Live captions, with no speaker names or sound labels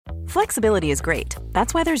Flexibility is great.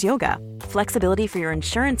 That's why there's yoga. Flexibility for your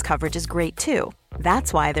insurance coverage is great too.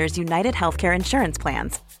 That's why there's United Healthcare Insurance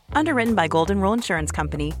Plans. Underwritten by Golden Rule Insurance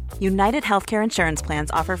Company, United Healthcare Insurance Plans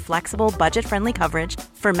offer flexible, budget-friendly coverage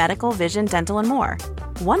for medical, vision, dental, and more.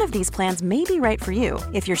 One of these plans may be right for you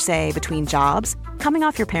if you're, say, between jobs, coming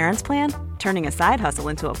off your parents' plan, turning a side hustle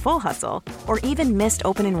into a full hustle, or even missed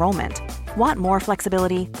open enrollment. Want more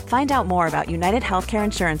flexibility? Find out more about United Healthcare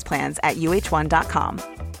Insurance Plans at uh1.com.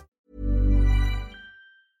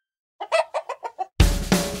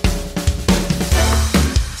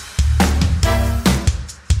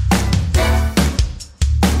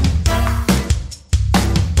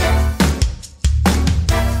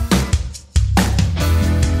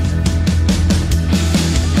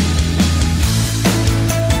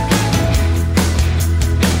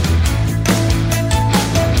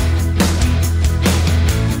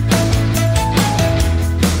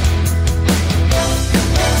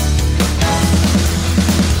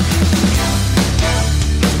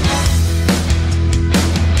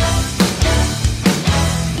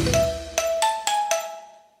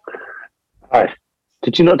 Hi.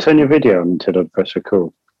 Did you not turn your video on until I press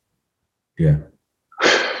record? Yeah.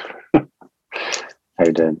 How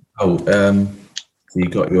you doing? Oh, you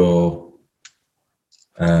got your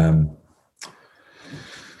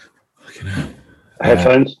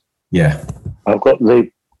headphones? Yeah. I've got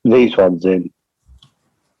these ones in.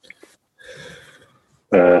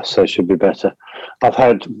 So it should be better. I've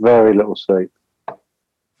had very little sleep.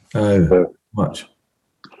 Oh, much?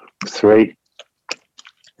 3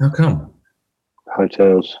 How come?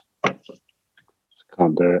 hotels.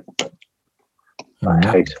 Can't do it. I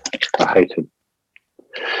hate it.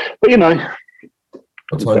 But you know.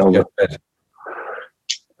 What time did you go to bed?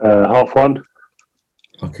 1:30.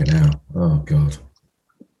 Fucking hell. Oh, God.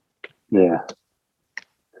 Yeah.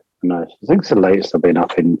 Nice. I think it's the latest I've been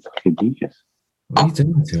up in fucking years. What are you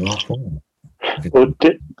doing till 1:30? Well,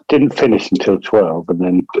 didn't finish until 12 and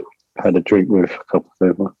then had a drink with a couple of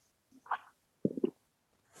people.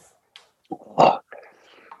 Oh.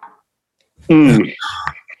 I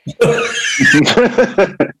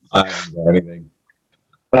haven't got anything.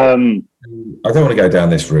 I don't want to go down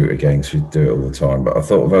this route again because we do it all the time, but I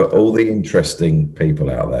thought about all the interesting people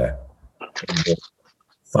out there.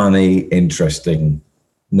 Funny, interesting,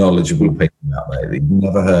 knowledgeable people out there that you've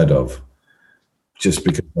never heard of just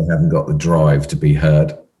because they haven't got the drive to be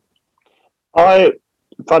heard.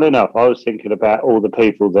 Funny enough, I was thinking about all the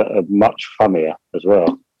people that are much funnier as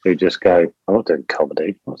well, who just go, I'm not doing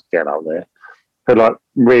comedy, let's get out there. They're like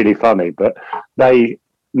really funny, but they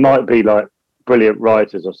might be like brilliant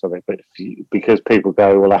writers or something, but because people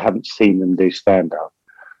go, well, I haven't seen them do stand-up,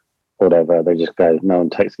 whatever, they just go, no one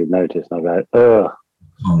takes good notice, and I go, ugh.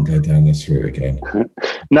 Can't go down this route again.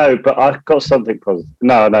 No, but I've got something positive.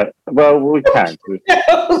 No. Well, we can.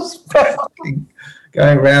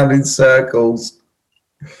 Going round in circles.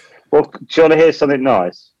 Well, do you want to hear something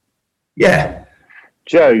nice? Yeah.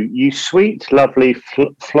 Joe, you sweet, lovely,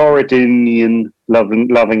 Floridian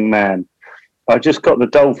loving man. I just got the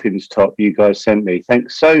Dolphins top you guys sent me.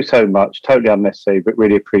 Thanks so much. Totally unnecessary, but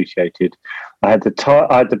really appreciated. I had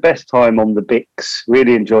the best time on the Bix.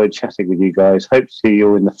 Really enjoyed chatting with you guys. Hope to see you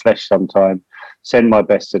all in the flesh sometime. Send my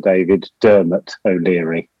best to David Dermot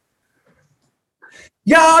O'Leary.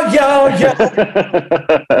 Yeah.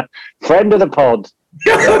 Friend of the pod.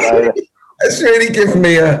 That's really giving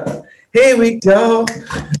me a. Here we go.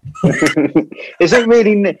 Is it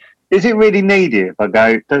really needy if I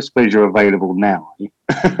go, don't suppose you're available now?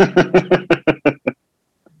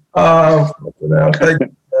 Oh, thank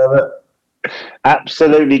you.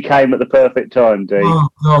 Absolutely came at the perfect time, D. Oh,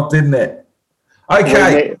 God, didn't it?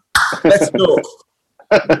 Okay, let's go.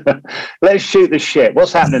 Let's shoot the shit.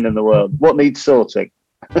 What's happening in the world? What needs sorting?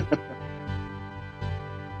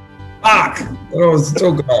 Fuck! What was to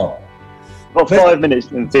talk about? Got 5 minutes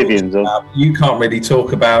in Vivian's on. You can't really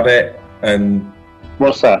talk about it, and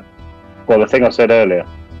what's that? Well, the thing I said earlier.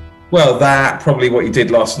 Well, that, probably what you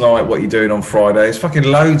did last night, what you're doing on Friday. There's fucking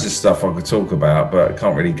loads of stuff I could talk about, but I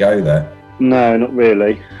can't really go there. No, not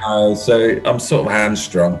really. So I'm sort of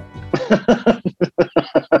hamstrung.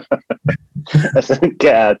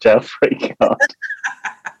 Get out, Joe. Freak out.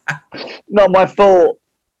 Not my fault.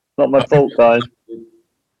 Not my fault, guys.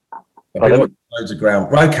 I've been watching loads of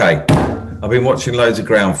ground. Okay. I've been watching loads of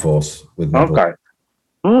Ground Force with my boy.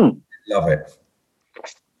 Love it.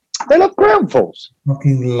 They love Ground Force.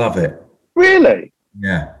 Fucking love it. Really?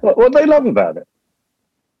 Yeah. What do they love about it?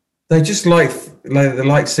 They just like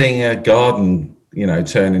seeing a garden,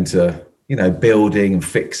 turn into, building and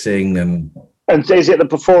fixing and. And is it the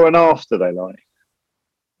before and after they like?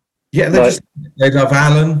 Yeah, they love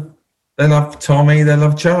Alan. They love Tommy. They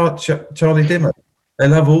love Charlie Dimmock. They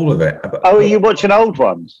love all of it. Oh, are you watching old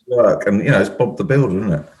ones? Work, and it's Bob the Builder,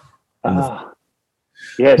 isn't it?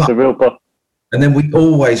 Yeah, it's a real Bob. And then we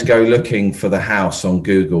always go looking for the house on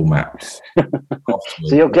Google Maps.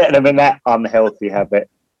 So you're getting them in that unhealthy habit.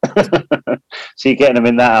 So you're getting them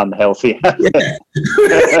in that unhealthy habit. Yeah.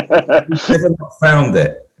 Never not found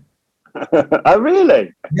it. Oh,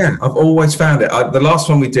 really? Yeah, I've always found it. The last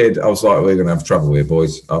one we did, I was like, we're going to have trouble here,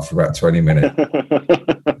 boys, after about 20 minutes.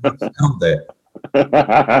 I found it.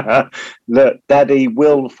 Look, Daddy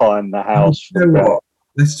will find the house. You know what?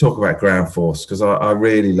 Let's talk about Ground Force, because I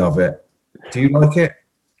really love it. Do you like it?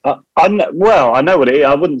 I know what it is.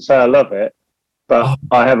 I wouldn't say I love it, but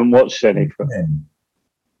I haven't watched any.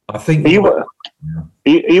 I think. Are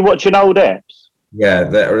you watching old eps? Yeah,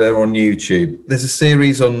 they're on YouTube. There's a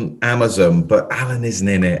series on Amazon, but Alan isn't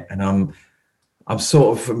in it, and I'm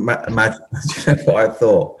sort of imagining what I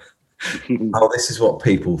thought. Oh, this is what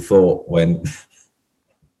people thought when.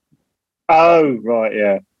 Oh right,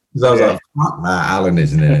 yeah. Because I was like, fuck that, Alan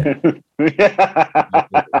isn't in it.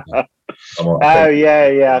 Oh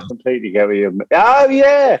yeah, I completely get what you mean. Oh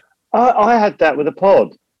yeah, I had that with a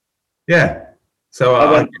pod. Yeah, so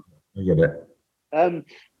I get it.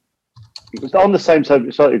 It was on the same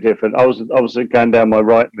subject, slightly different. I was going down my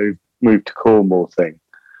right move to Cornwall thing,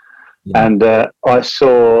 and I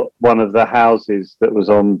saw one of the houses that was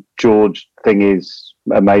on George Thingy's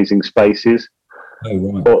Amazing Spaces,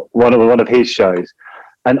 or one of his shows,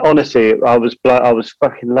 and honestly, I was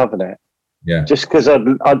fucking loving it. Yeah, just because I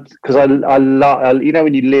love, you know,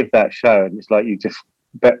 when you live that show and it's like you just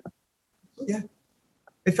bet. Yeah,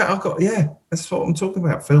 in fact, that's what I'm talking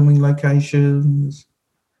about. Filming locations.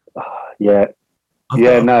 Yeah,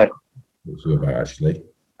 no. What's it about, actually?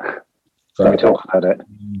 So we talk about it.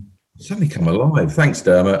 It's suddenly come alive. Thanks,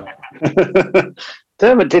 Dermot.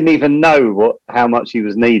 Dermot didn't even know how much he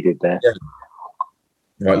was needed there.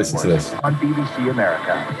 Yeah. Right, listen to this. On BBC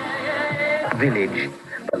America. Village,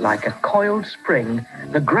 but like a coiled spring,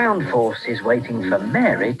 the ground force is waiting for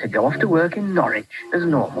Mary to go off to work in Norwich as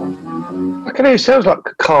normal. Look at it, it sounds like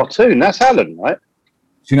a cartoon. That's Alan, right?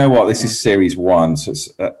 Do you know what? This is series 1, so it's,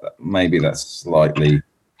 maybe that's slightly.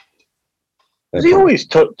 Does he always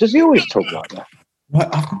talk like that? Well,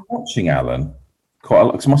 I've been watching Alan quite a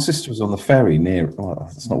lot because my sister was on the ferry near. Well,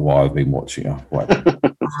 that's not why I've been watching her.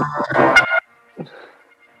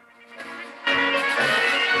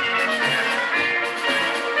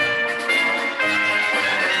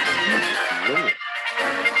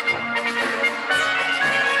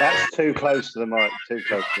 That's too close to the mic.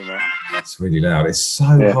 It's really loud. It's so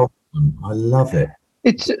wholesome. I love it.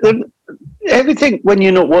 It's everything when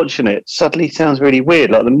you're not watching it suddenly sounds really weird.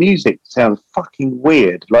 Like the music sounds fucking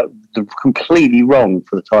weird, like completely wrong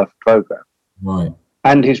for the type of program. Right.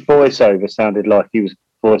 And his voiceover sounded like he was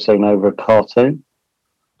voicing over a cartoon.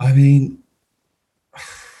 I mean, I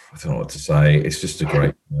don't know what to say. It's just a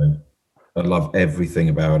great show. I love everything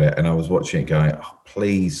about it. And I was watching it going, oh,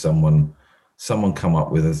 please, someone come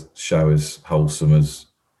up with a show as wholesome, as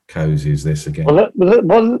cozy as this again.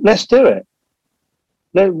 Well, let's do it.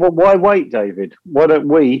 Why wait, David? Why don't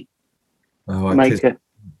we make it?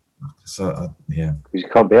 Yeah. Because you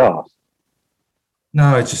can't be asked.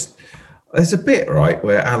 No, it's just, there's a bit, right,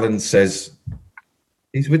 where Alan says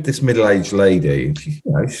he's with this middle-aged lady. And she's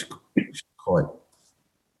quite,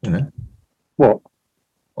 What?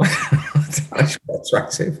 She's quite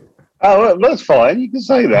attractive. Oh, well, that's fine. You can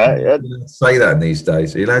say that. Yeah. You don't say that these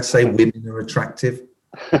days. Are you allowed to say women are attractive?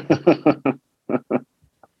 I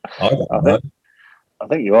don't know. I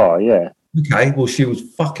think you are, yeah. Okay, well, she was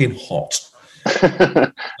fucking hot.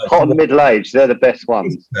 Hot and middle-aged, they're the best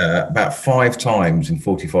ones. About 5 times in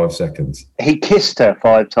 45 seconds. He kissed her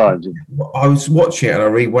 5 times. I was watching it and I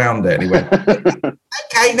rewound it and he went,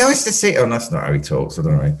 okay, nice to see you. Oh, that's not how he talks, I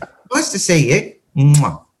don't know. Nice to see you.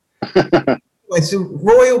 Mwah. So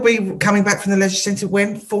Roy will be coming back from the leisure centre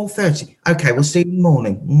when? 4:30. Okay, we'll see you in the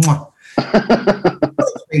morning. Mwah.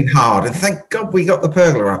 It's been hard, and thank God we got the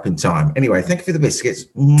pergola up in time. Anyway, thank you for the biscuits.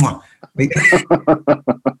 Mwah.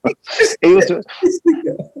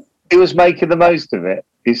 He was making the most of it.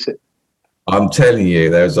 I'm telling you,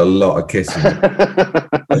 there's a lot of kissing.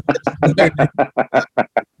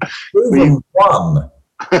 One.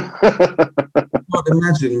 I can't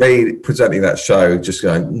imagine me presenting that show just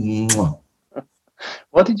going. Mwah.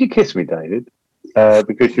 Why did you kiss me, David?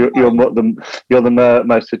 Because you're the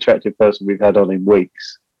most attractive person we've had on in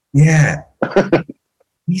weeks. Yeah.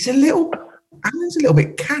 Alan's a little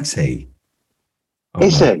bit catty.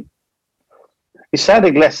 Is he? He's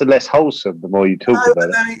sounding less and less wholesome the more you talk about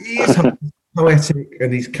it. He is. poetic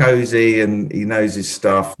and he's cozy and he knows his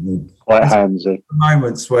stuff. And Quite handsy.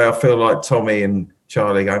 moments where I feel like Tommy and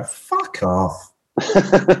Charlie going, fuck off.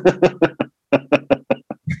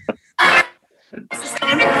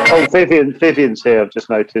 Oh, Vivian's here, I've just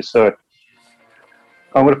noticed. Sorry.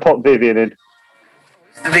 I'm going to pop Vivian in.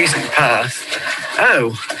 A decent path.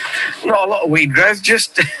 Oh, not a lot of weed growth,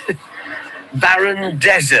 just barren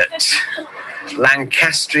desert.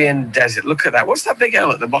 Lancastrian desert. Look at that. What's that big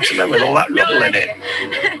L at the bottom there with all that rubble in it?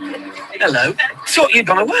 Hello. Thought you'd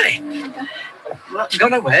gone away.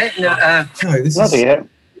 Gone away? No, No, this Bloody is... hell.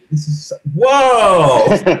 This is whoa!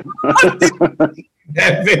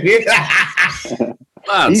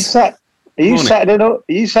 Are you sat in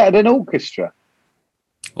an orchestra?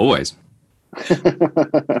 Always. You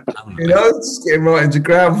know, just getting right into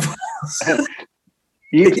ground.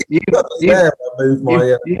 You've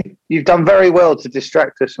done very well to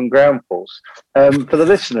distract us from ground force. For the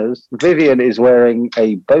listeners, Vivian is wearing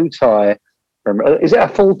a bow tie. Is it a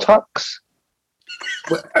full tux?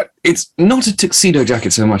 Well, it's not a tuxedo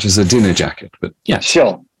jacket so much as a dinner jacket, but yeah.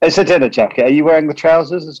 Sure. It's a dinner jacket. Are you wearing the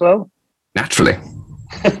trousers as well? Naturally.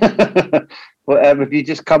 Well, have you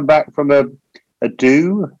just come back from an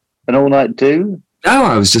all-night do? No,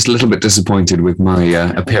 I was just a little bit disappointed with my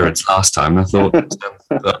appearance last time. I thought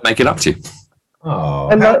I'd make it up to you.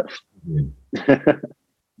 Oh,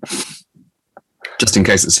 Just in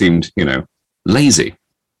case it seemed, lazy.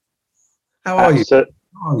 how are you? So,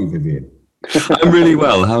 How are you, Vivian? I'm really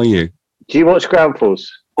well. How are you? do you watch ground force?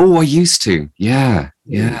 Oh, I used to. Yeah.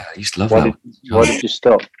 I used to love that. Why did you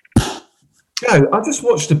stop? No, I just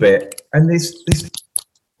watched a bit, and this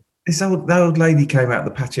old lady came out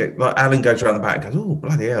the patio. Like Alan goes around the back and goes, "Oh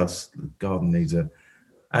bloody hell, the garden needs a."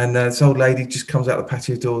 And this old lady just comes out the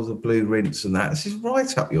patio door with a blue rinse and that. This is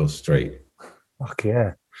right up your street. Fuck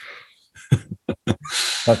yeah.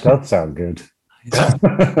 That does sound good.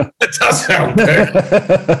 It does sound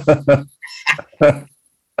good.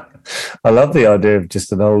 I love the idea of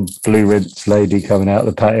just an old blue rinse lady coming out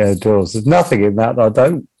the patio doors. There's nothing in that I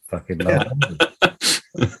don't fucking love.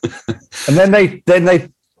 And then they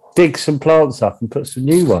dig some plants up and put some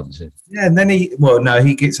new ones in. Yeah, and then he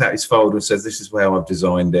gets out his folder and says, "This is how I've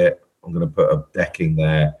designed it. I'm going to put a decking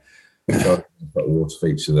there. I'm going to put a water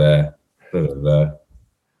feature there." Blah, blah, blah.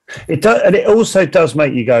 It does, and it also does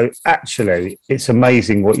make you go, actually, it's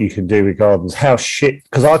amazing what you can do with gardens. How shit,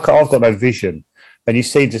 because I've got no vision. And you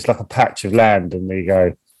see just like a patch of land and you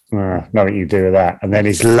go, nothing you do with that. And then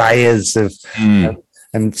it's layers of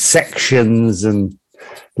and sections and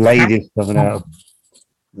ladies coming out.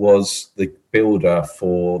 Was the builder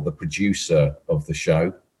for the producer of the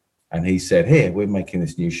show. And he said, "Here, we're making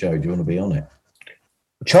this new show. Do you want to be on it?"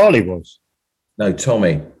 Charlie was. No,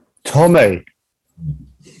 Tommy. Tommy.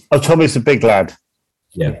 Oh, Tommy's a big lad.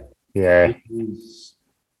 Yeah. Yeah. He's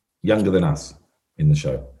younger than us in the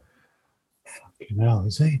show. Fucking hell,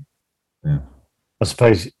 is he? Yeah. I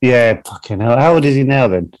suppose, yeah, fucking hell. How old is he now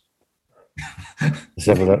then? Let's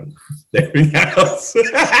have a look. Everything else.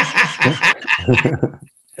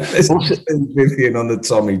 Let's send Vivian on the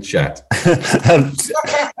Tommy chat.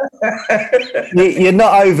 You're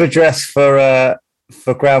not overdressed for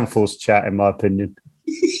ground force chat, in my opinion.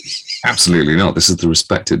 Absolutely not. This is the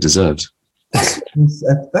respect it deserves.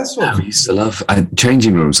 That's what We used to love.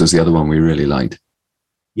 Changing Rooms was the other one we really liked.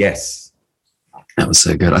 Yes. That was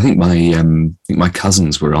so good. I think my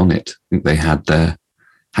cousins were on it. I think they had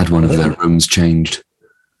one of their rooms changed.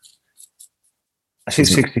 I think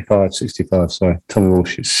 65, sorry. Tommy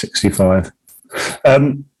Walsh is 65.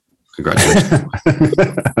 Congratulations.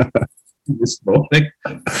 This morning.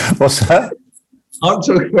 What's that? I'm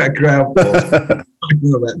talking about ground force. I'm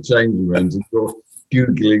talking about changing rooms and you're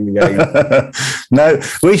Googling the age. No,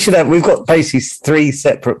 we've got basically 3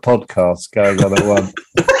 separate podcasts going on at once.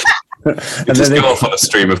 And just go off on a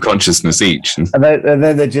stream of consciousness each. And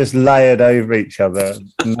then they're just layered over each other.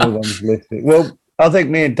 No one's listening. Well, I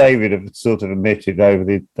think me and David have sort of admitted over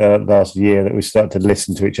the last year that we started to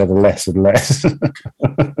listen to each other less and less.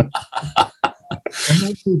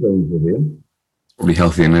 Probably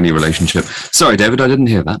healthy in any relationship. Sorry, David, I didn't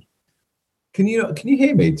hear that. Can you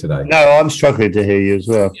hear me today? No, I'm struggling to hear you as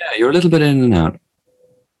well. Yeah, you're a little bit in and out.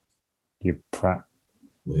 You prat.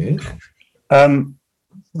 Weird. Do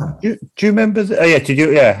you remember?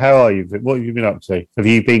 Yeah. How are you? What have you been up to? Have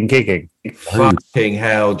you been gigging? Fucking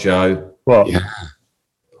hell, Joe. What? Yeah.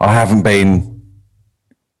 I haven't been.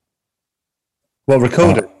 What,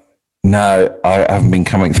 recording? No, I haven't been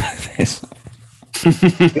coming through this.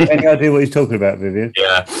 Any idea what he's talking about, Vivian?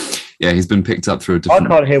 Yeah, he's been picked up through a I different...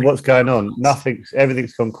 can't hear what's going on.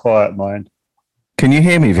 Everything's gone quiet, mine. Can you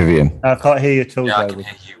hear me, Vivian? I can't hear you at all, Yeah, I can David.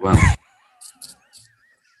 hear you well.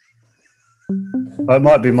 Oh, it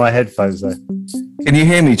might be my headphones though. Can you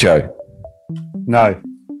hear me, Joe? No,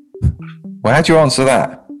 Well, how do you answer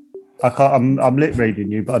that? I can't. I'm lip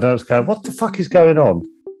reading you, but I don't know what's going. What the fuck is going on?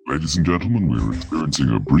 Ladies and gentlemen, we're experiencing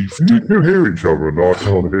a brief... You can hear each other and I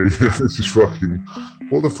can't hear you. This is fucking...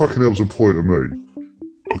 What the fucking hell's the point of me?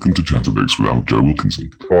 Welcome to Chatterbox without Joe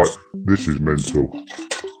Wilkinson. Right, this is mental.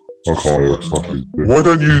 I can't hear a fucking thing. Why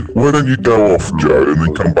don't you go off, Joe, and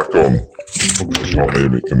then come back on? You can't hear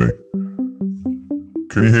me, can you?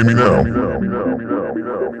 Can you hear me now?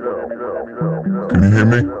 Can you hear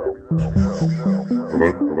me?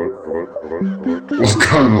 Hello? What's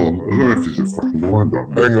going on? I don't know if it's a fucking wind-up.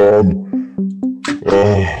 Hang on.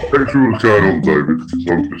 Oh, thanks for what's going on, David, because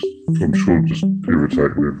I'm sure just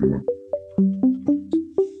irritating everyone.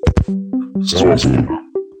 So,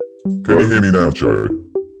 can you hear me now, Joe?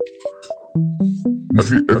 Have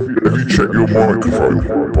you checked your microphone,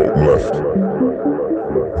 bottom left?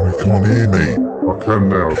 You can't hear me. I can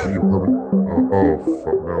now. Can you probably... Oh,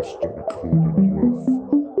 fuck, now stop recording as well.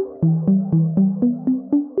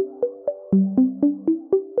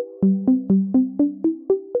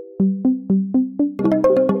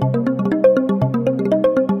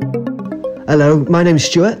 Hello, my name's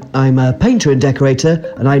Stuart. I'm a painter and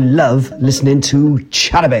decorator, and I love listening to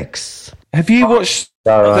Chatterbox. Have you watched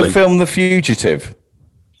the film The Fugitive?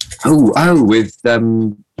 Oh, with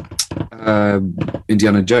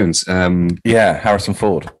Indiana Jones. Yeah, Harrison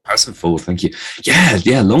Ford. Harrison Ford, thank you.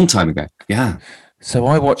 Yeah, long time ago. Yeah. So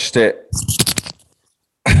I watched it.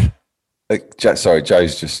 Sorry,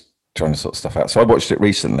 Joe's just trying to sort stuff out. So I watched it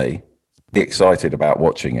recently. Excited about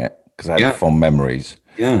watching it because I had fond memories.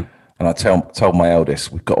 Yeah. And I told my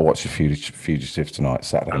eldest, we've got to watch The Fugitive tonight,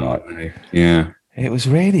 Saturday night. Right. Yeah. It was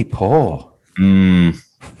really poor. I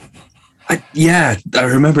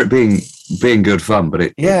remember it being good fun, but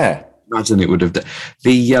imagine it would have done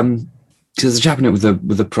there's a chap in it with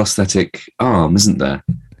a prosthetic arm, isn't there?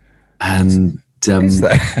 And is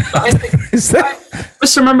there? Is there?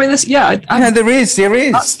 Just remembering this, there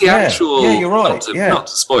is. That's the actual. Yeah, you're right. Not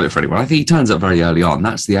to spoil it for anyone. I think he turns up very early on.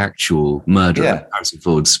 That's the actual murderer. Yeah. Harrison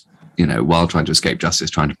Ford's, while trying to escape justice,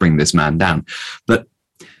 trying to bring this man down. But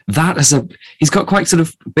that he's got quite sort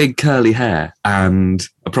of big curly hair and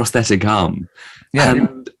a prosthetic arm. Yeah.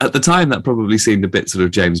 And at the time, that probably seemed a bit sort of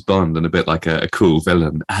James Bond and a bit like a cool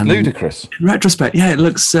villain. And ludicrous. In retrospect, it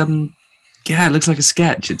looks like a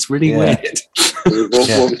sketch. It's really weird. What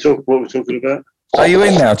we're talking about? Are you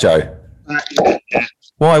in now, Joe?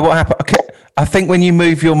 Why? What happened? Okay. I think when you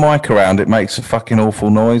move your mic around, it makes a fucking awful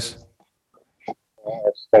noise.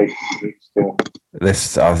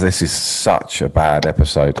 This is such a bad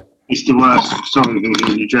episode. It's the worst. Sorry,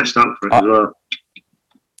 you dressed up for it as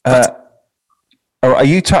well. Are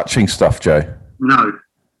you touching stuff, Joe? No.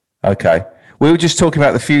 Okay. We were just talking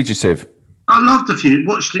about The Fugitive. I love The Fugitive.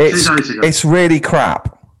 Watched it 2 days ago. It's really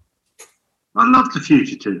crap. I love The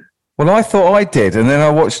Fugitive. Well, I thought I did, and then I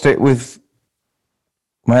watched it with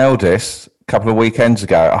my eldest a couple of weekends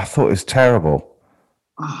ago. I thought it was terrible.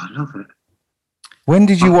 Oh, I love it. When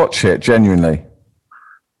did you watch it, genuinely?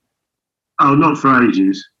 Oh, not for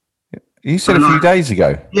ages. You said a few days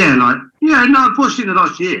ago. Yeah, I watched it in the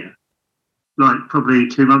last year. Like, probably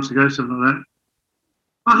 2 months ago, something like that.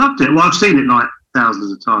 I loved it. Well, I've seen it,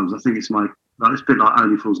 thousands of times. I think it's it's a bit like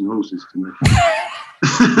Only Fools and Horses to me.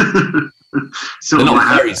 They're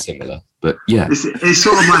not very similar, but yeah. It's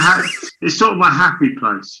sort of my happy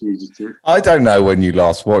place, Fugitive. I don't know when you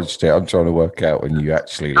last watched it. I'm trying to work out when you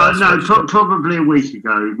actually watched it. Probably a week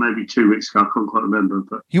ago, maybe 2 weeks ago. I can't quite remember.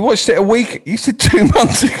 But you watched it a week? You said 2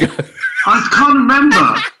 months ago. I can't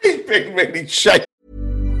remember. He's been really shaky.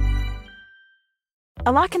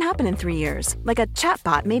 A lot can happen in 3 years, like a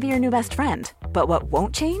chatbot may be your new best friend. But what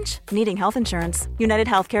won't change? Needing health insurance. United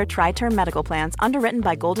Healthcare Tri-Term Medical Plans, underwritten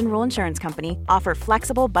by Golden Rule Insurance Company, offer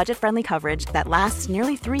flexible, budget-friendly coverage that lasts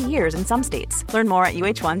nearly 3 years in some states. Learn more at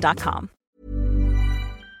uh1.com.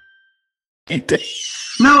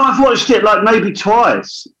 No, I've watched it maybe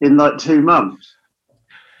twice in 2 months.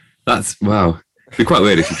 That's wow. It'd be quite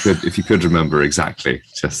weird if you could remember exactly.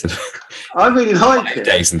 Just I really liked it.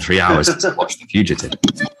 Days and 3 hours to watch The Fugitive.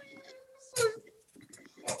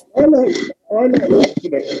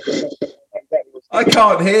 I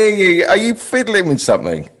can't hear you. Are you fiddling with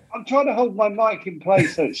something? I'm trying to hold my mic in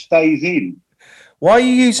place so it stays in. Why are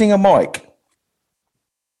you using a mic?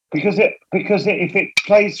 Because if it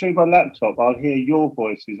plays through my laptop, I'll hear your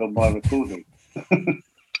voices on my recording.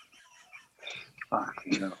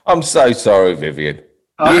 I'm so sorry, Vivian.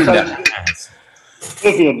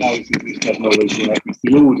 Vivian knows this doesn't always work. It's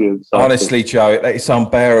the audience. Honestly, Joe, it's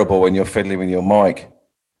unbearable when you're fiddling with your mic.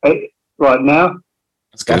 Right now?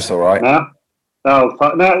 That's all right. Now? Oh,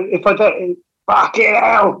 fuck. No, if I don't... Fucking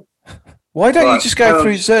hell! Why don't you just go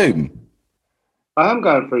through Zoom? I am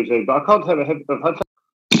going through Zoom, but I can't take my headphones.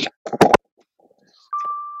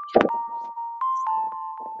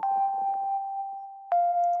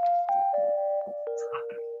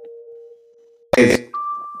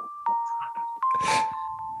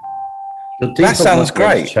 That sounds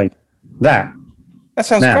great. That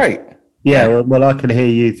sounds great. Yeah, well, I can hear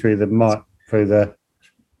you through the mic, through the...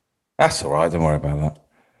 That's all right. Don't worry about that.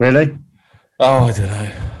 Really? Oh, I don't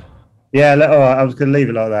know. Yeah, all right. I was going to leave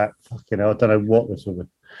it like that. Fucking hell, I don't know what this will be.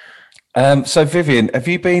 So, Vivian, have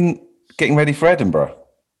you been getting ready for Edinburgh?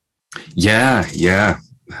 Yeah.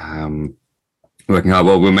 Working hard.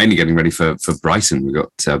 Well, we're mainly getting ready for Brighton. We've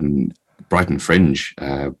got Brighton Fringe,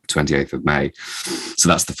 28th of May. So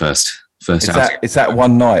that's the first Is that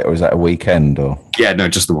one night or is that a weekend? Or yeah, no,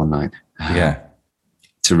 just the one night. Yeah.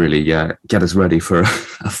 To really get us ready for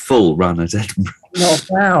a full run at Edinburgh.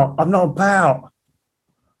 I'm not about.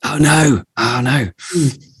 Oh no. I'm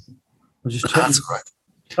just checking. That's all right.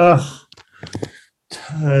 Oh,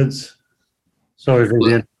 turds. Sorry,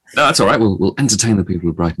 Vivian. No, that's all right. We'll entertain the people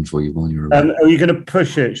of Brighton for you while you're away. Are you going to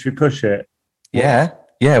push it? Should we push it? Yeah.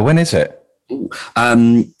 When is it?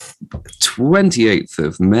 28th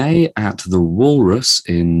of May at the Walrus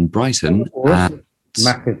in Brighton.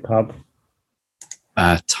 Massive pub.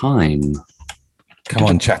 Time. Come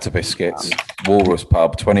on, Chatter Biscuits. Walrus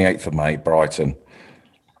Pub, 28th of May, Brighton.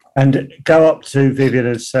 And go up to Vivian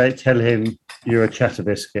and tell him you're a Chatter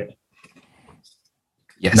Biscuit.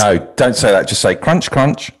 Yes. No, don't say that. Just say crunch,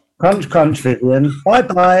 crunch. Crunch, crunch, Vivian.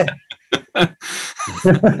 Bye-bye.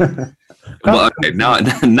 Well, okay, now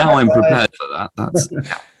I'm prepared for that. That's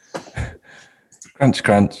crunch,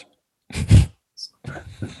 crunch.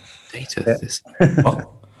 Data. This.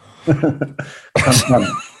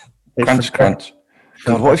 Crunch, crunch.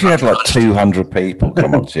 God, what if you had like 200 people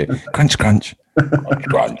come up to you? Crunch, crunch.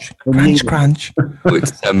 Crunch, crunch, crunch.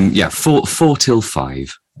 It's 4 till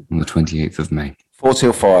 5 on the 28th of May. 4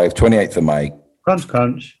 till 5, 28th of May. Crunch,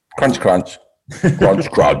 crunch. Crunch, crunch. Crunch,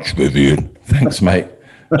 crunch, Vivian. Thanks, mate.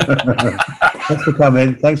 Thanks for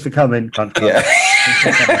coming. Crunch, crunch. Yeah.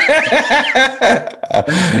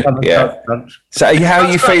 Crunch, crunch. So, how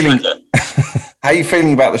are you feeling? How are you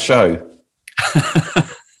feeling about the show?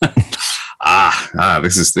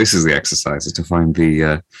 This is the exercise, is to find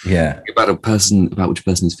the about which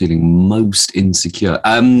person is feeling most insecure.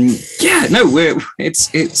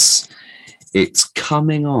 It's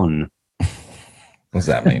coming on. What does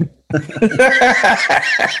that mean?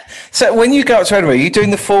 So when you go up to Edinburgh, are you doing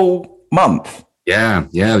the full month? Yeah.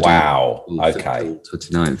 Wow. Okay.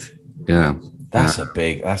 29th. Yeah. That's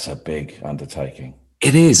a big undertaking.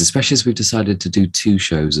 It is, especially as we've decided to do 2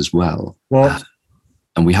 shows as well. What?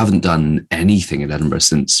 And we haven't done anything in Edinburgh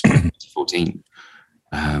since 2014.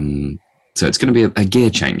 So it's going to be a gear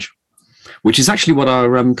change, which is actually what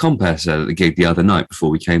our compere said at the gig the other night before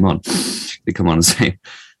we came on. They come on and say,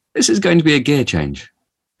 this is going to be a gear change.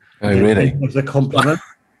 Oh, really? It's a compliment.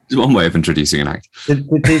 It's one way of introducing an act. Did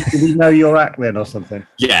he know your act then or something?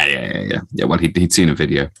 Yeah. Well, he'd seen a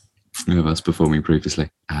video of us performing previously.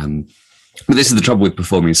 But this is the trouble with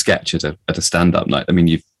performing a sketch at a stand-up night. I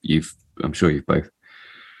mean, I'm sure you've both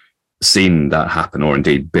seen that happen, or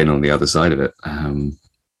indeed been on the other side of it. I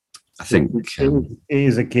think it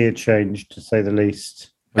is a gear change, to say the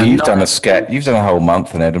least. Well, you've done a sketch. You've done a whole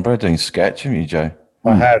month in Edinburgh doing sketch, haven't you, Joe?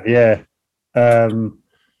 I have, yeah. I'm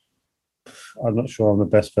not sure I'm the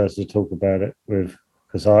best person to talk about it with,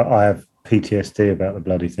 because I have PTSD about the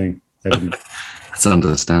bloody thing. That's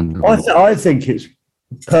understandable. I think it's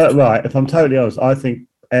right. If I'm totally honest, I think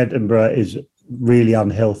Edinburgh is really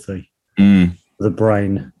unhealthy for the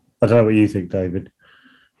brain. I don't know what you think, David,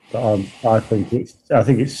 but I think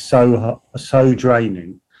it's so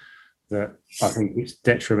draining that I think it's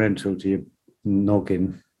detrimental to your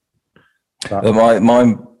noggin.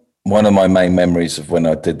 One of my main memories of when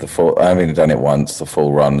I did the full, I only done it once, the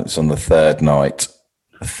full run. It's on the third night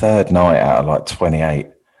out of like 28,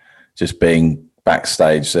 just being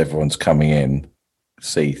backstage as everyone's coming in,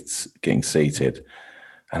 seats, getting seated.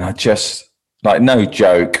 And I just, like, no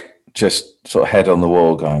joke, just sort of head on the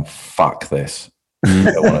wall going, fuck this.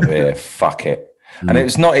 I don't want to be here. Fuck it. And it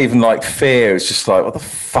was not even like fear. It's just like, what the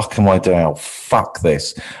fuck am I doing? Oh, fuck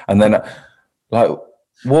this. And then like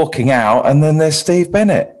walking out, and then there's Steve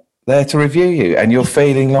Bennett there to review you, and you're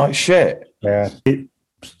feeling like shit. Yeah.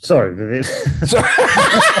 Sorry, Vivian.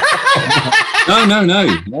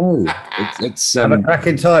 No. It's back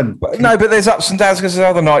in time. No, but there's ups and downs because there's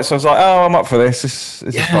other nights. So I was like, oh, I'm up for this. This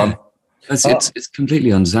is fun. It's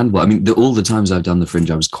completely understandable. I mean, all the times I've done the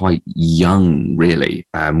Fringe, I was quite young, really,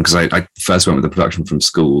 because I first went with the production from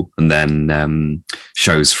school and then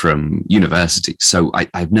shows from university. So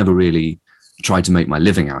I've never really tried to make my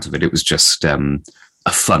living out of it. It was just a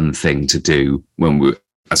fun thing to do when we,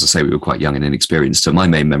 as I say, we were quite young and inexperienced. So my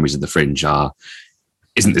main memories of the Fringe are,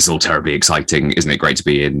 isn't this all terribly exciting? Isn't it great to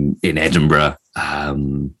be in Edinburgh?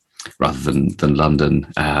 Rather than London,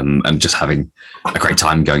 and just having a great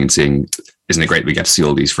time going and seeing, isn't it great we get to see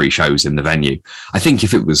all these free shows in the venue? I think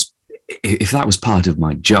if that was part of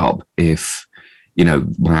my job, if, you know,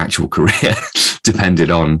 my actual career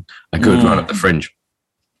depended on a good run at the Fringe,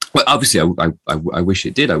 well, obviously I wish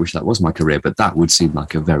it did. I wish that was my career, but that would seem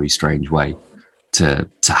like a very strange way to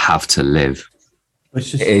have to live.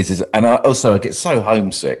 It is, and I get so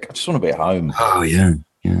homesick. I just want to be at home. Oh yeah.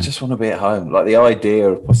 I just want to be at home. Like, the idea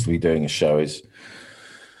of possibly doing a show is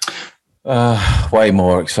way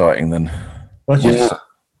more exciting than.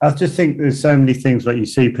 I just think there's so many things, like you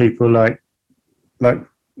see people like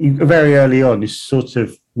you, very early on, you sort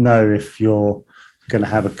of know if you're going to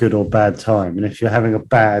have a good or bad time, and if you're having a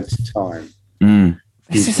bad time,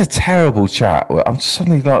 this is a terrible chat. I'm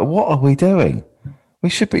suddenly like, what are we doing? We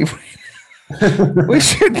should be. We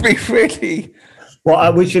should be really.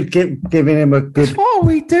 Well, we should giving him a good. What are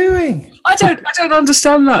we doing? I don't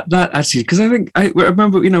understand that actually, because I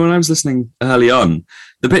remember, you know, when I was listening early on,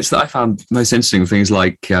 the bits that I found most interesting were things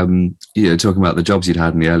like you know, talking about the jobs you'd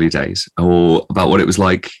had in the early days, or about what it was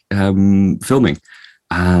like filming,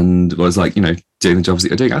 and what it was like, you know, doing the jobs that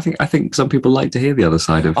you're doing. I think some people like to hear the other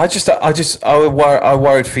side of. I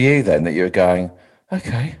worried for you then that you were going,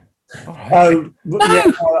 okay. All right. Oh,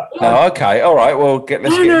 no. No, okay, all right. Well,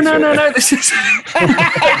 No. This is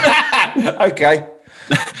okay.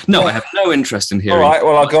 No, I have no interest in hearing. All right.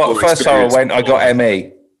 Well, I got first time I went, I got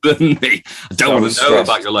ME. I don't want to know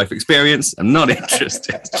about your life experience. I'm not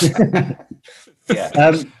interested.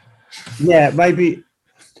 Yeah, maybe.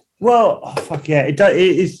 Well, fuck yeah, it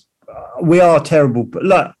is. We are terrible, but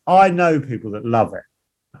look, I know people that love it.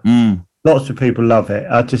 Lots of people love it.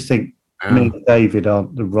 I just think. Me and David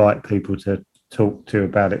aren't the right people to talk to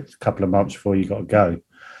about it a couple of months before you got to go.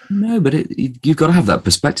 No, but you've got to have that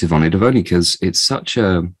perspective on it, if only because it's such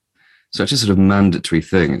a sort of mandatory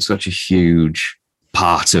thing. It's such a huge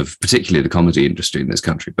part of particularly the comedy industry in this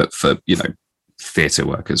country, but for, you know, theatre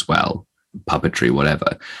work as well, puppetry,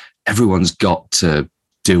 whatever. Everyone's got to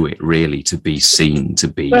do it, really, to be seen, to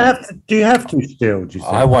be. Do you have to still? Do you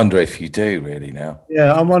think? I wonder if you do really now.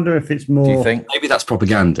 Yeah, I wonder if it's more. Do you think? Maybe that's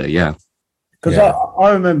propaganda, yeah. Because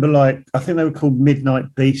I remember, like, I think they were called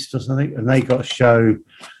Midnight Beast or something, and they got a show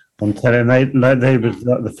on telly, and they were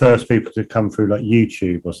like the first people to come through, like,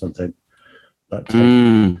 YouTube or something. Like,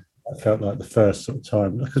 I felt like the first sort of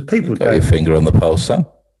time, because people got your finger on the pulse, son.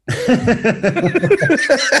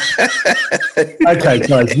 Okay,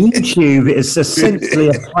 guys, YouTube is essentially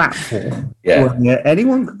a platform where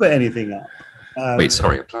anyone can put anything up. Wait,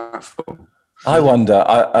 sorry, a platform. I wonder.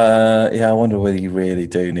 I wonder whether you really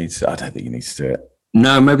do need to. I don't think you need to do it.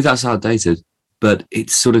 No, maybe that's outdated, but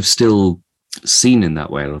it's sort of still seen in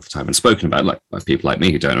that way a lot of the time and spoken about, like by people like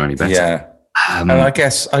me who don't know any better. Yeah, and I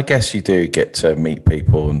guess you do get to meet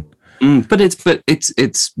people, and but it's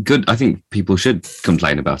good. I think people should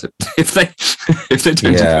complain about it if they don't do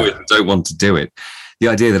it and don't want to do it. The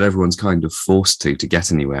idea that everyone's kind of forced to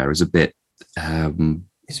get anywhere is a bit.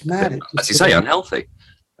 It's mad. As you say, unhealthy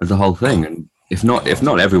of the whole thing. And if not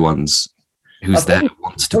everyone's who's there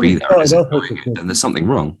wants to be there, then there's something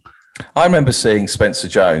wrong. I remember seeing Spencer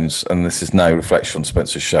Jones, and this is no reflection on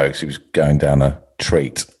Spencer's show because he was going down a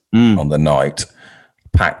treat on the night,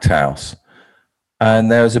 packed house, and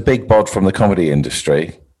there was a big bod from the comedy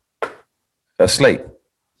industry asleep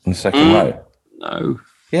in the second row. No.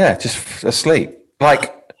 Yeah, just asleep.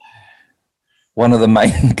 Like one of the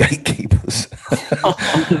main gatekeepers.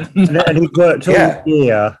 And he worked all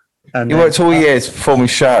year. And he worked all years performing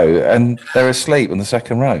show, and they're asleep in the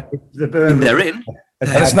second row. They're in. And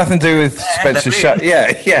it's nothing to do with Spencer's show.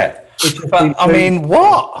 Yeah. But I mean,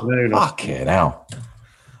 what? Fucking hell.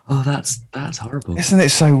 Oh, that's horrible. Isn't it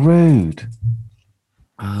so rude?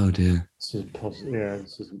 Oh dear. This isn't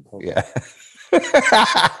possible. Yeah.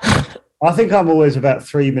 I think I'm always about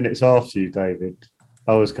 3 minutes after you, David.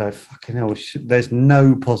 I always go, fucking hell, there's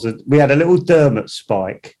no positive. We had a little Dermot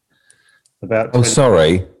spike about. Oh,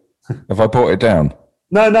 sorry. Have I brought it down?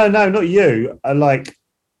 No, not you. I like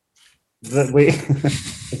that we.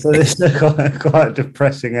 So this is quite a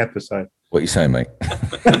depressing episode. What are you saying, mate?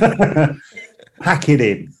 Pack it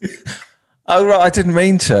in. Oh, right. I didn't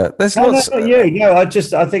mean to. There's lots. No, not you. No, I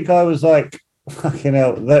think I was like Fucking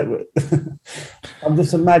hell. I'm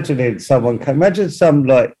just imagining imagine some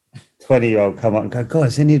like 20-year-old come up and go,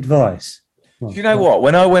 guys, any advice? Do you know what?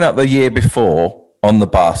 When I went up the year before on the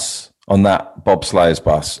bus, on that bobsleighers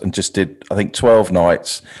bus, and just did, I think, 12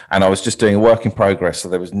 nights, and I was just doing a work in progress, so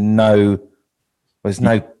there was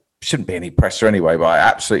shouldn't be any pressure anyway, but I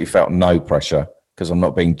absolutely felt no pressure because I'm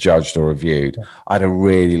not being judged or reviewed. I had a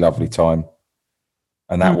really lovely time,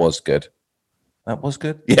 and that was good. That was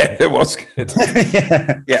good? Yeah, it was good.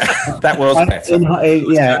 yeah, that was better.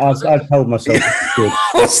 I told myself it was good.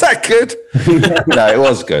 Was that good? No, it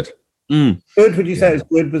was good. Good? Would you say it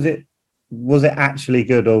was good? Was it actually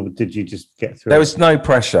good, or did you just get through? There was no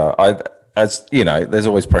pressure. As you know, there's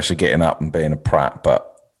always pressure getting up and being a prat, but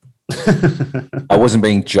I wasn't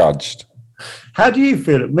being judged. How do you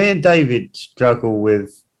feel? Me and David struggle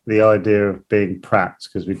with the idea of being prats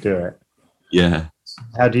because we do it. Yeah.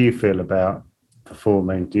 How do you feel about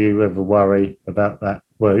performing? Do you ever worry about that?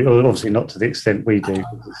 Well, obviously not to the extent we do.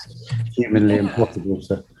 It's humanly impossible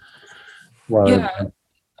to worry. Yeah,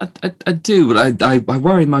 I do, but I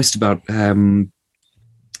worry most about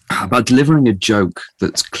delivering a joke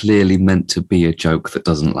that's clearly meant to be a joke that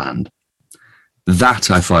doesn't land. That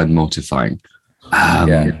I find mortifying.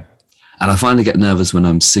 And I finally get nervous when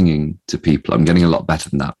I'm singing to people. I'm getting a lot better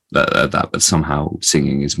than that, but somehow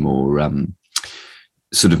singing is more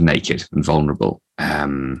sort of naked and vulnerable.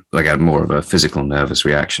 Like I had more of a physical nervous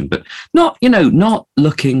reaction, but not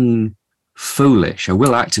looking foolish. I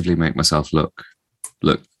will actively make myself look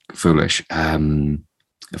foolish,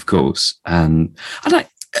 of course. And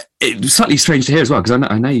it's slightly strange to hear as well, because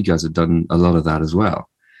I know you guys have done a lot of that as well.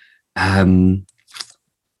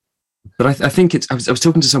 But I think I was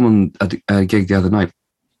talking to someone at a gig the other night,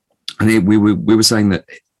 and we were saying that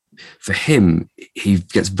for him, he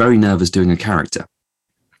gets very nervous doing a character.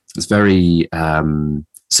 It's very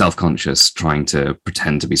self-conscious, trying to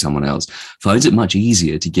pretend to be someone else. Finds it much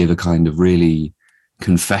easier to give a kind of really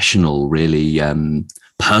confessional, really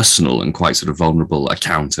personal and quite sort of vulnerable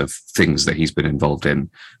account of things that he's been involved in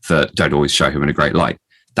that don't always show him in a great light.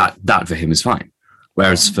 That for him is fine.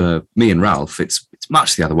 Whereas for me and Ralph, it's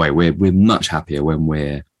much the other way. We're much happier when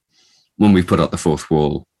we put up the fourth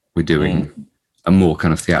wall. We're doing a more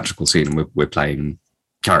kind of theatrical scene, and we're playing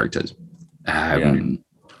characters.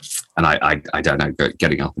 And I don't know,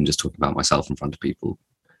 getting up and just talking about myself in front of people,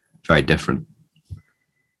 very different.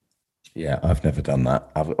 Yeah, I've never done that.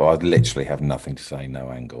 I literally have nothing to say,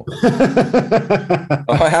 no angle.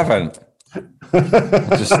 I haven't.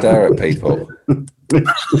 I just stare at people.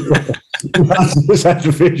 I just had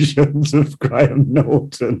visions of Graham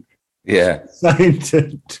Norton. Yeah. Saying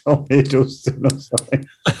to Tom Hiddleston or something.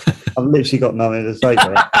 I've literally got nothing to say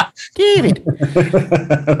to it. David.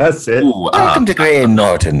 That's it. Ooh, welcome to Graham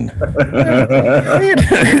Norton.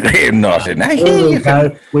 Graham Norton. I hear you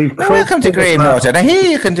can. Welcome to Graham Norton. I hear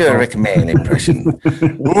you can do a Rick Mail impression.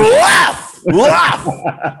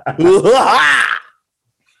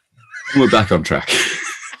 We're back on track.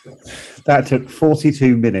 That took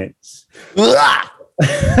 42 minutes.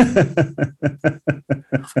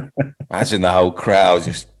 Imagine the whole crowd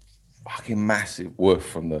just fucking massive woof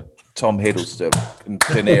from the Tom Hiddleston and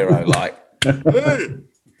De Niro, like, hey,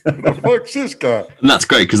 the fuck's this guy? And that's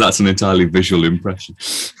great because that's an entirely visual impression.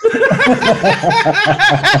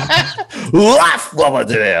 Laugh, Robert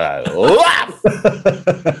De Niro. Laugh.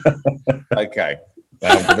 Okay.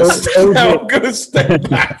 Now I'm going to step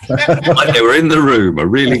back. Like they were in the room, a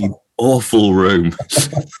really awful room.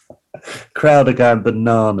 Crowd are going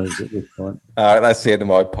bananas at this point. All right, that's the end of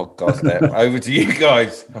my podcast now. Over to you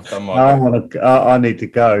guys. I've done my I need to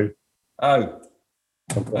go. Oh.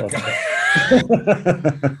 Okay.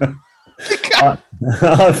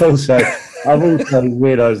 I've also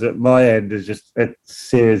realised that my end is just a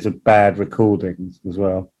series of bad recordings as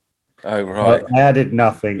well. Oh, right. I added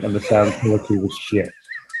nothing and the sound quality was shit.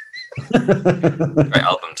 Great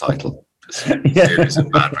album title. Series of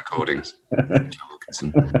bad recordings.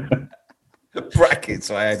 Brackets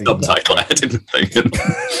I added. Subtitle I didn't think.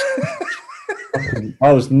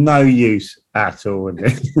 I was no use at all in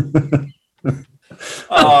this.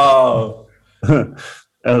 Oh. There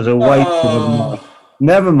was a wait.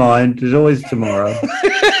 Never mind. There's always tomorrow.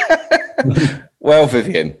 Well,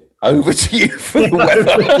 Vivian, over to you for the weather.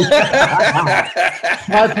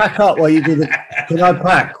 Can I pack up while you do the? Can I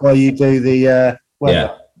pack while you do the? Weather?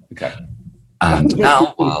 Yeah. Okay. And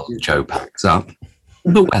now, while Joe packs up,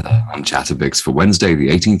 the weather on Chatterbix for Wednesday, the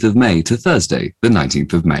 18th of May to Thursday, the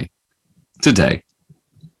 19th of May. Today,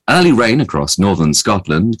 early rain across northern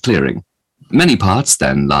Scotland, clearing. Many parts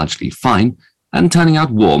then largely fine and turning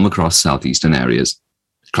out warm across southeastern areas.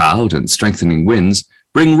 Cloud and strengthening winds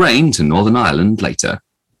bring rain to Northern Ireland later,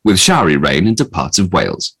 with showery rain into parts of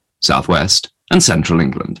Wales, southwest and central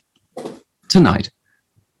England. Tonight,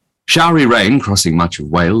 showery rain crossing much of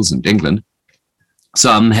Wales and England,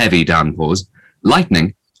 some heavy downpours,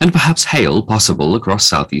 lightning and perhaps hail possible across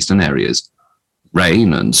southeastern areas,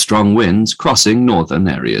 rain and strong winds crossing northern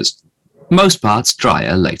areas, most parts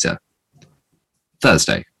drier later.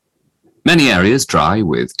 Thursday, many areas dry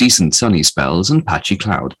with decent sunny spells and patchy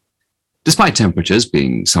cloud. Despite temperatures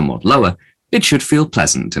being somewhat lower, it should feel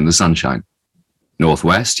pleasant in the sunshine.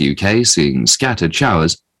 Northwest UK seeing scattered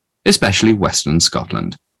showers, especially western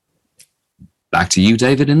Scotland. Back to you,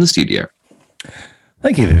 David, in the studio.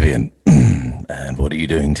 Thank you, Vivian. And what are you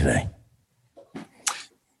doing today?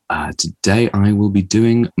 Today I will be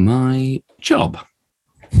doing my job.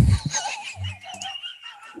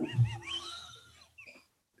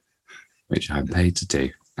 Which I'm paid to do.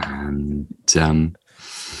 And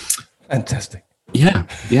fantastic. Yeah.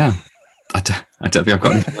 I don't think I've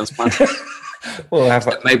got anything else planned. Well,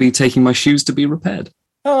 maybe taking my shoes to be repaired.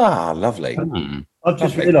 Ah, lovely. I've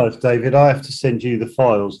just realised, David, I have to send you the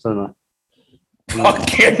files, don't I?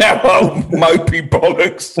 Fucking hell, mopey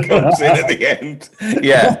bollocks comes in at the end.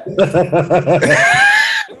 Yeah.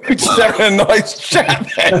 We're just having a nice chat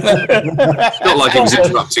then. Not like it was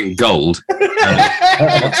interrupting gold.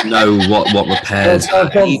 I want to know what repairs.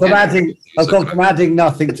 I've gone from adding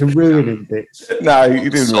nothing to ruining bits. No, you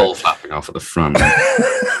didn't. Soul flapping off at the front. I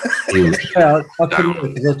couldn't do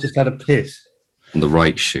it because I just had a piss. On the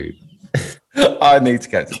right shoe. I need to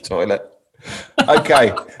go to the toilet.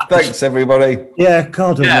 Okay, thanks everybody. Yeah,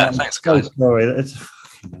 God. Yeah, thanks, guys. Sorry.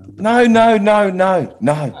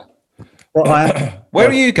 No. What, where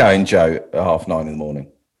are you going, Joe, at 9:30 in the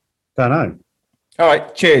morning? Don't know. All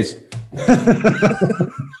right, cheers.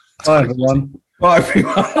 Bye, everyone. Bye,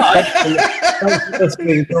 everyone. Thanks for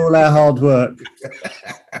listening to all our hard work.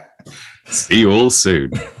 See you all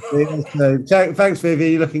soon. Thanks,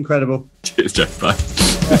 Vivi. You look incredible. Cheers, Jeff. Bye.